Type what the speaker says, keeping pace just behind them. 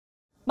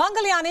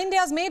Mangalyaan,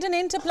 India's maiden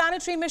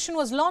interplanetary mission,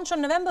 was launched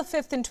on November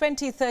 5th in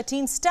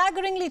 2013.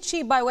 Staggeringly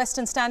cheap by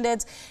Western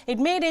standards, it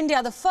made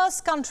India the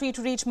first country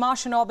to reach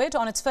Martian orbit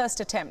on its first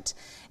attempt.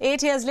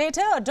 8 years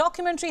later, a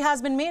documentary has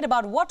been made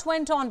about what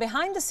went on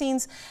behind the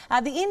scenes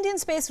at the Indian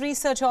Space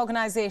Research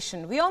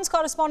Organisation. WION's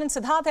correspondent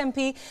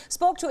Sidharth.M.P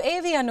spoke to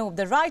AV Anoop,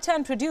 the writer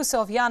and producer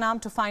of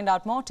Yaanam, to find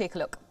out more. Take a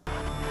look.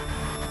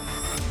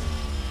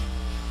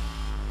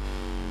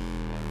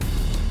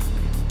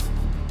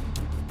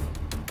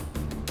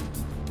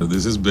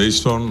 This is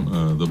based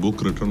on the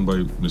book written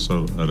by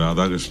Mr.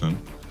 Radhakrishnan,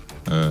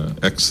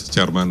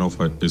 ex-chairman of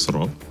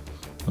ISRO.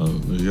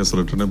 He has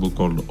written a book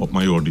called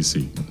My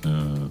Odyssey.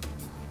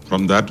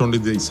 From that only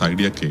this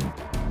idea came.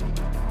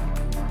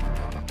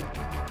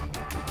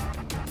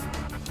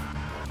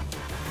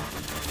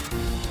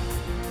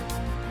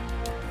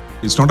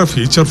 It's not a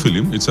feature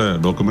film, it's a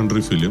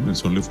documentary film.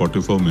 It's only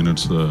 44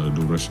 minutes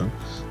duration.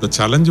 The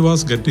challenge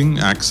was getting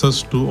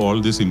access to all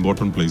these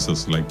important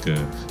places like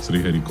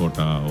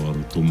Sriharikota or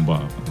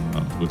Tumba,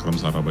 Vikram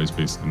Sarabhai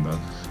Space Center,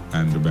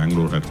 and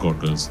Bangalore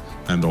headquarters.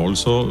 And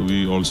also,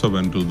 we also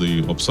went to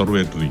the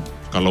observatory,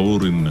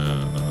 Kalavur in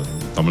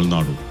Tamil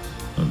Nadu.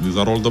 These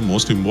are all the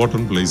most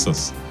important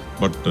places.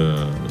 But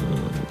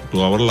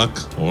to our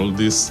luck, all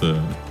these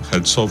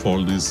heads of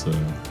all these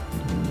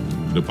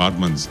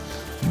departments,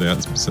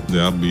 they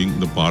are being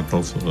the part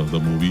of the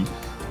movie.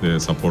 They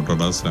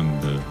supported us,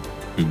 and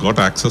we got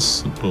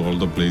access to all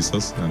the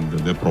places, and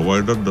they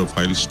provided the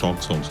file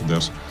stocks also. Their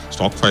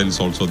stock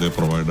files also they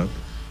provided,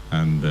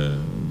 and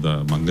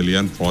the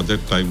Mangalyaan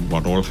project time,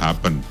 what all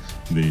happened,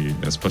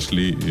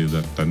 especially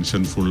the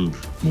tensionful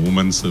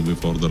moments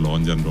before the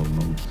launch and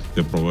all.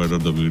 They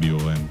provided the video,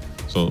 and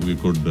so we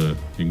could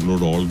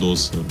include all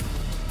those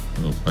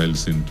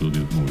files into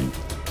the movie.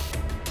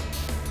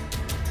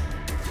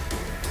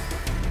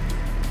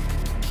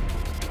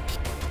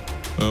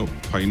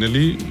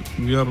 Finally,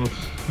 we are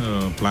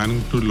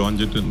planning to launch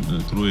it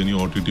through any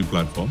OTT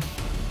platform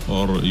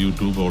or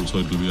YouTube also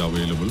it will be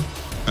available.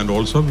 And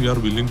also we are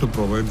willing to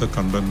provide the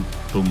content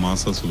to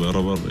masses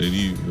wherever,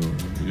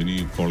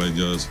 any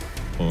colleges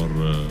or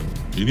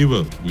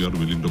anywhere we are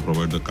willing to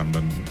provide the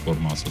content for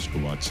masses to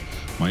watch.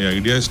 My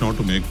idea is not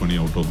to make money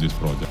out of this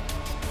project.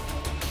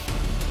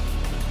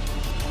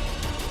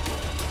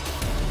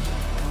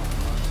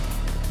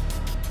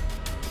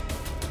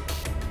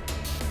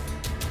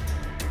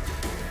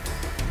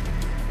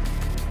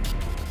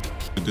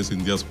 It is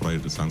India's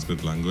pride,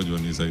 Sanskrit language,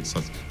 when you say it's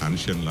such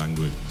ancient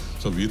language.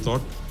 So we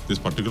thought this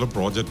particular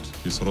project,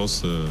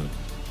 ISRO's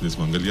this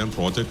Mangalyaan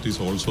project is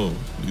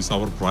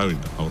our pride,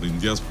 our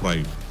India's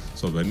pride.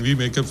 So when we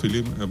make a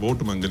film about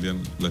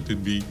Mangalyaan, let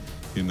it be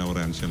in our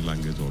ancient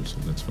language also.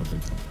 That's what I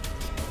thought.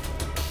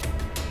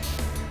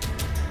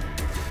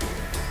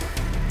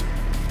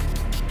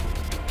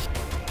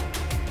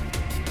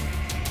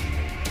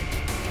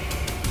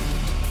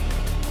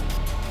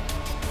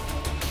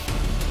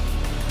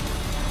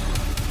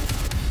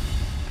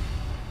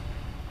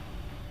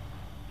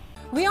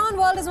 WION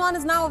World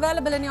is now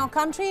available in your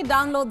country.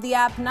 Download the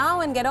app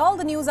now and get all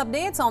the news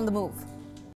updates on the move.